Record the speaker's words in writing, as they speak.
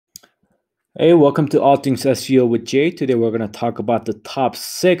Hey, welcome to All Things SEO with Jay. Today we're going to talk about the top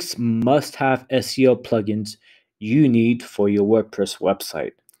 6 must-have SEO plugins you need for your WordPress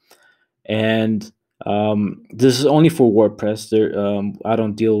website. And this is only for WordPress. I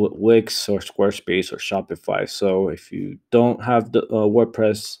don't deal with Wix or Squarespace or Shopify. So if you don't have the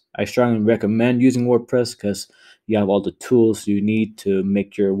WordPress, I strongly recommend using WordPress because you have all the tools you need to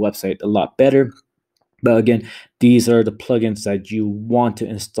make your website a lot better. But again, these are the plugins that you want to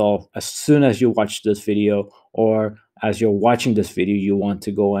install as soon as you watch this video, or as you're watching this video, you want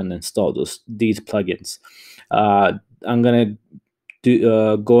to go and install these plugins. I'm gonna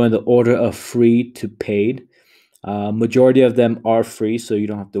go in the order of free to paid. Majority of them are free, so you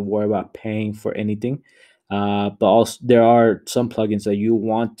don't have to worry about paying for anything. But also, there are some plugins that you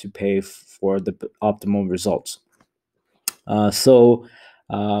want to pay for the optimal results.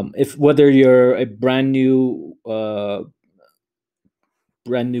 If whether you're a brand new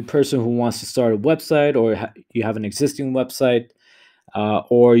person who wants to start a website, or you have an existing website,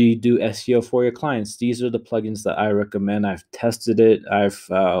 or you do SEO for your clients, these are the plugins that I recommend. I've tested it, I've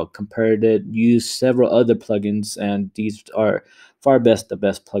compared it, used several other plugins, and these are the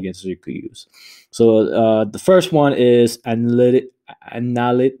best plugins you could use. So the first one is Analytify.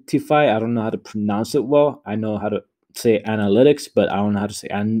 I don't know how to pronounce it well. I know how to say analytics, but I don't know how to say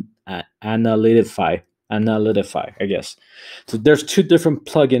Analytify. Analytify, I guess. So there's two different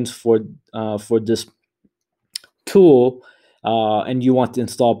plugins for this tool, and you want to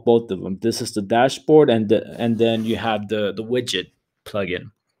install both of them. This is the dashboard, and then you have the widget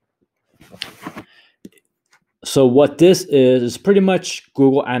plugin. So what this is pretty much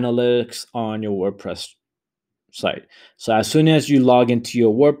Google Analytics on your WordPress site. So as soon as you log into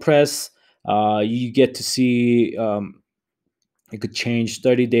your WordPress, you get to see, you could change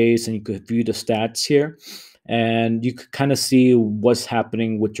 30 days, and you could view the stats here, and you could kind of see what's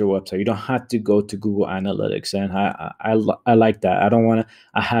happening with your website. You don't have to go to Google Analytics, and I like that.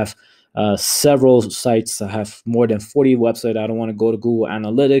 I have several sites. I have more than 40 websites. I don't want to go to Google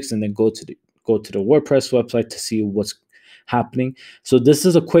Analytics and then go to the WordPress website to see what's happening. So this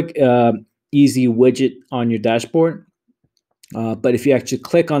is a quick, easy widget on your dashboard. But if you actually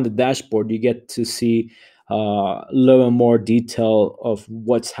click on the dashboard, you get to see a little more detail of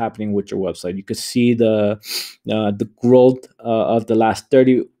what's happening with your website. You could see the growth of the last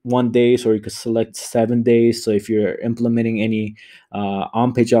 31 days, or you could select 7 days. So if you're implementing any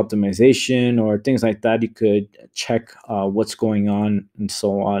on-page optimization or things like that, you could check what's going on and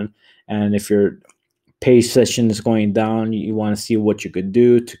so on. And if your page session is going down, you want to see what you could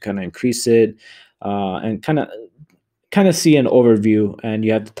do to kind of increase it, and kind of see an overview. And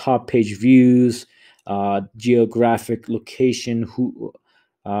you have the top page views, geographic location,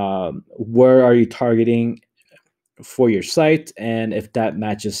 where are you targeting for your site, and if that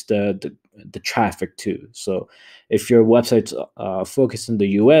matches the traffic too. So if your website's focused in the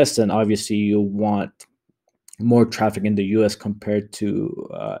US, then obviously you want more traffic in the US compared to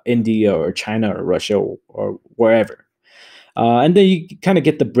India or China or Russia or wherever. And then you kind of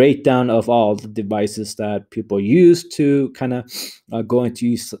get the breakdown of all the devices that people use to kind of go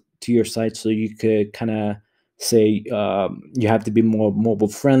into your site. So you could kind of say you have to be more mobile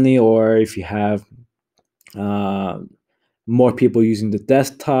friendly, or if you have more people using the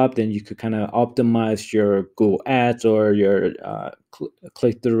desktop, then you could kind of optimize your Google Ads or your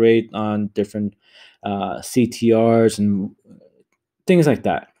click-through rate on different CTRs and things like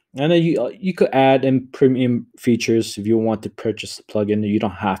that. And then you could add in premium features if you want to purchase the plugin. You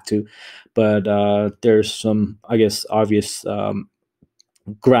don't have to, but there's some, I guess, obvious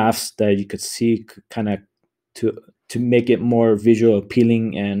graphs that you could see kind of to make it more visual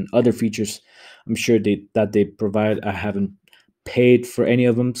appealing, and other features I'm sure that they provide. I haven't paid for any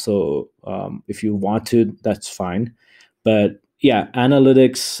of them, so if you want to, that's fine. But yeah,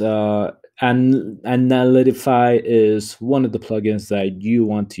 Analytify is one of the plugins that you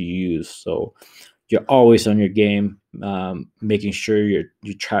want to use. So you're always on your game, making sure your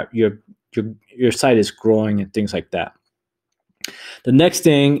site is growing and things like that. The next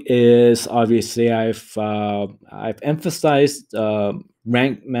thing is, obviously, I've emphasized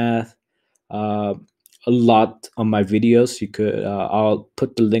RankMath a lot on my videos. You could I'll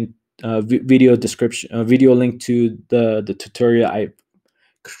put the link, video description, video link to the tutorial I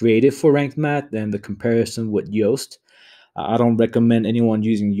created for RankMath and the comparison with Yoast. I don't recommend anyone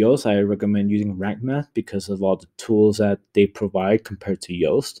using Yoast. I recommend using RankMath because of all the tools that they provide compared to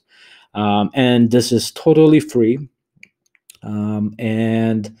Yoast. And this is totally free.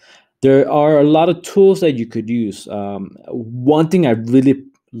 And there are a lot of tools that you could use. One thing I really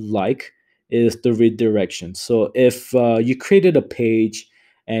like is the redirection. So if you created a page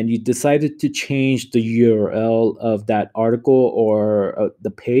and you decided to change the URL of that article or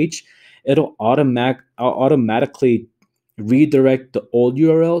the page, it'll automatically redirect the old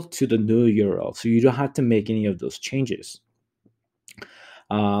URL to the new URL. So you don't have to make any of those changes.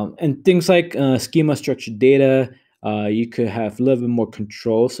 And things like schema structured data, you could have a little bit more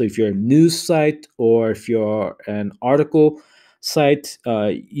control. So if you're a news site or if you're an article site,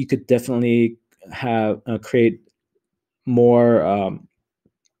 you could definitely have create more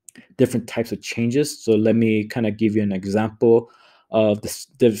different types of changes. So let me kind of give you an example of the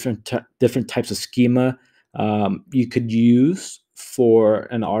different types of schema you could use for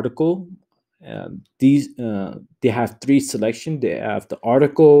an article. These they have three selections. They have the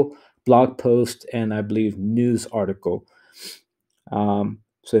article, blog post, and I believe news article. So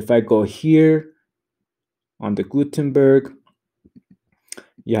if I go here on the Gutenberg,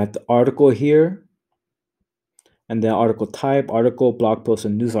 you have the article here, and then article type, article, blog post,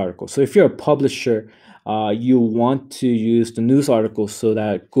 and news article. So if you're a publisher, you want to use the news article so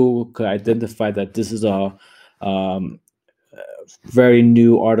that Google could identify that this is a very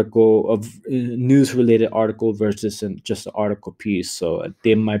new article of news related article versus just an article piece. So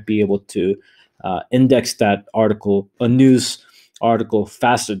they might be able to index that article, a news article,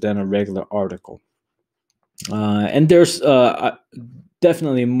 faster than a regular article. And there's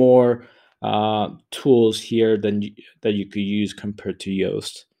definitely more tools here that you could use compared to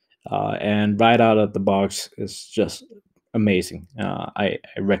Yoast. And right out of the box is just amazing. I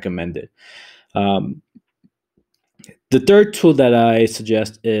recommend it. The third tool that I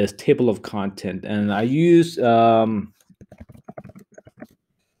suggest is table of content, and I use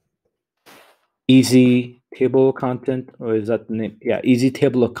Easy Table of Content, or is that the name? Yeah, Easy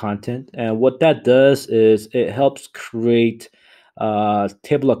Table of Content. And what that does is it helps create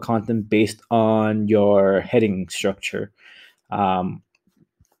table of content based on your heading structure. And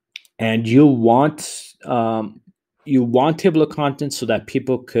you want table of content so that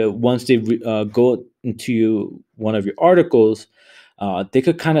people could, once they go into one of your articles, they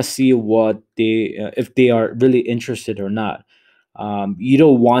could kind of see what they if they are really interested or not. You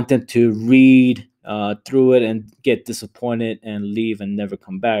don't want them to read through it and get disappointed and leave and never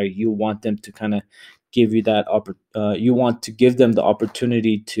come back. You want them to kind of give you that you want to give them the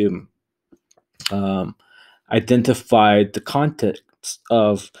opportunity to identify the context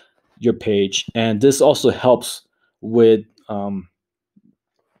of your page, and this also helps with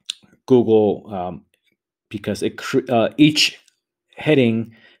Google because each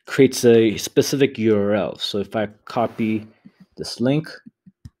heading creates a specific URL. So if I copy this link,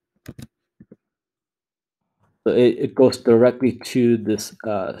 so it goes directly to this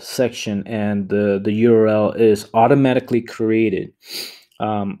section, and the URL is automatically created.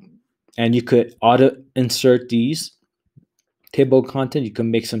 And you could auto insert these table content. You can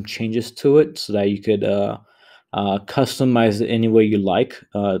make some changes to it so that you could customize it any way you like,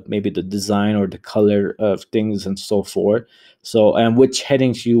 maybe the design or the color of things and so forth. So, and which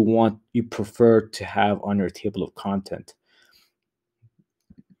headings you prefer to have on your table of content.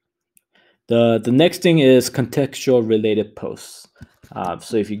 The next thing is contextual related posts.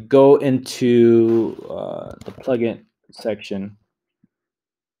 So if you go into the plugin section,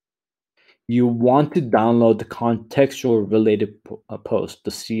 you want to download the contextual related post,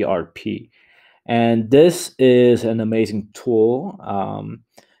 the CRP. And this is an amazing tool.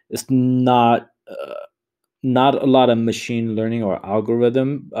 It's not a lot of machine learning or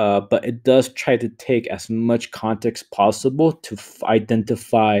algorithm, but it does try to take as much context possible to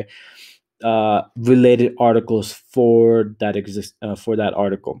identify related articles for that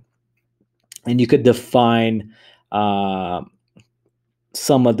article. And you could define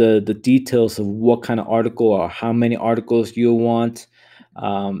some of the details of what kind of article or how many articles you want,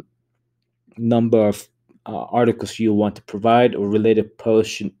 number of articles you want to provide, or related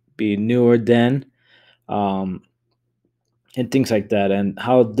posts should be newer than, and things like that. And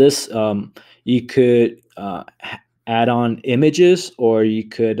how this you could add on images, or you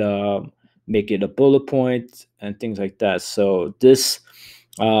could make it a bullet point and things like that. So this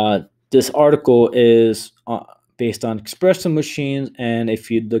article is based on espresso machines, and if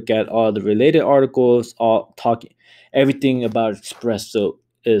you look at all the related articles, everything about espresso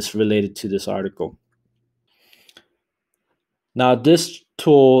is related to this article. Now, this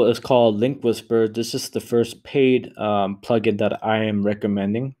tool is called Link Whisper. This is the first paid plugin that I am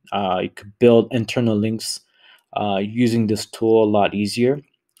recommending. You could build internal links using this tool a lot easier.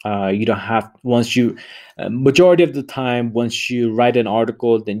 You don't have, majority of the time, once you write an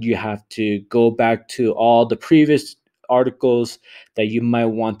article, then you have to go back to all the previous articles that you might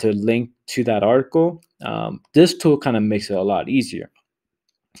want to link to that article. This tool kind of makes it a lot easier.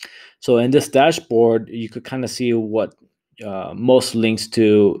 So in this dashboard, you could kind of see what most links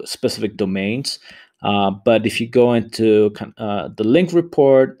to specific domains. But if you go into the link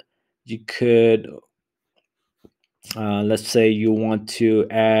report, you could, let's say you want to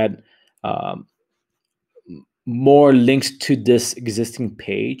add um, more links to this existing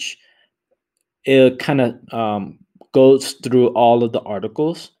page. It kind of goes through all of the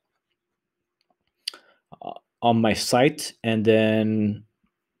articles on my site, and then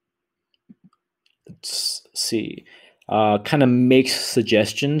let's see, kind of makes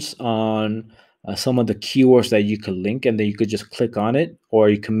suggestions on some of the keywords that you could link, and then you could just click on it, or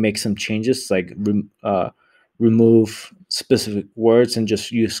you can make some changes like remove specific words and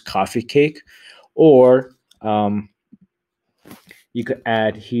just use coffee cake, or you could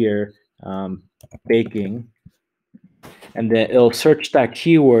add here baking, and then it'll search that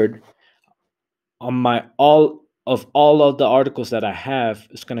keyword on my all of the articles that I have.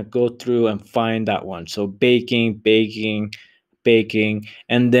 It's going to go through and find that one. So baking,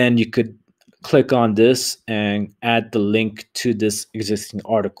 and then you could click on this and add the link to this existing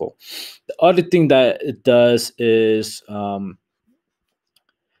article. The other thing that it does is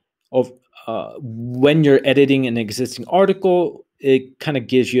when you're editing an existing article, it kind of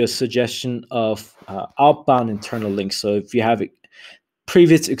gives you a suggestion of outbound internal links. So if you have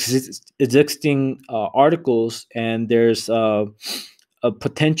previous existing articles and there's a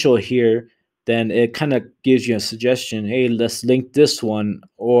potential here, then it kind of gives you a suggestion. Hey, let's link this one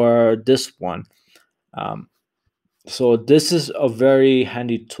or this one. So this is a very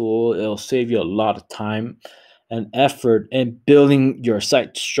handy tool. It'll save you a lot of time and effort in building your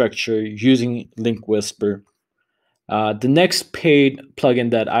site structure using Link Whisper. The next paid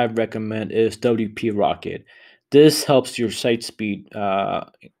plugin that I recommend is WP Rocket. This helps your site speed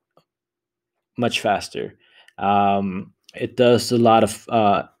much faster. It does a lot of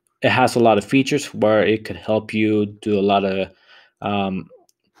it has a lot of features where it could help you do a lot of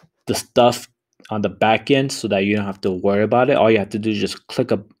the stuff on the back end, so that you don't have to worry about it. All you have to do is just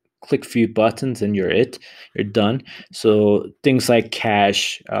click a few buttons and you're done. So things like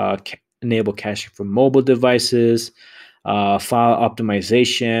cache, enable caching for mobile devices, file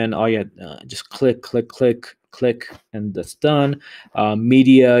optimization. All you just click, and that's done.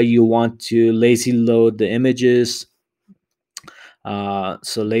 Media, you want to lazy load the images.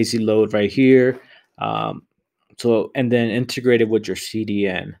 So lazy load right here. So and then integrate it with your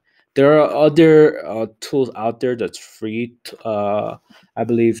CDN. There are other tools out there that's free. I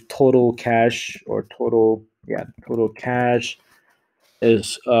believe Total Cache or Total Cache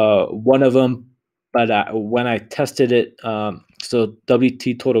is one of them. But when I tested it, so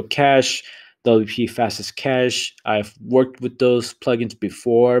WT Total Cache, WP Fastest Cache, I've worked with those plugins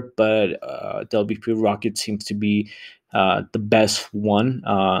before, but WP Rocket seems to be the best one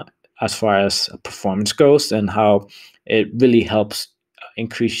as far as performance goes, and how it really helps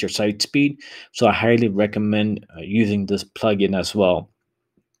increase your site speed. So I highly recommend using this plugin as well.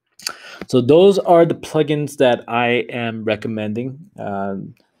 So those are the plugins that I am recommending.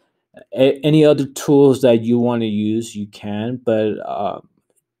 Any other tools that you want to use, you can, but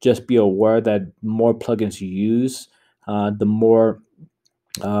just be aware that more plugins you use, the more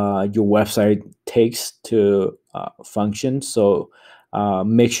your website takes to function. So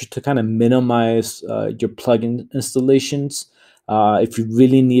make sure to kind of minimize your plugin installations if you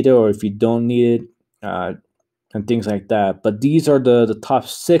really need it, or if you don't need it, and things like that. But these are the top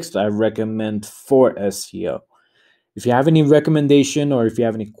 6 that I recommend for SEO. If you have any recommendation, or if you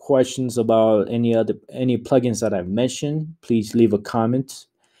have any questions about any plugins that I've mentioned, please leave a comment.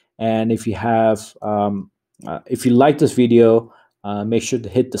 And if you have if you like this video, make sure to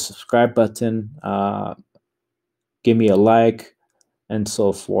hit the subscribe button, give me a like, and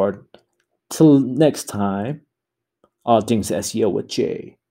so forth. Till next time, all things SEO with Jay.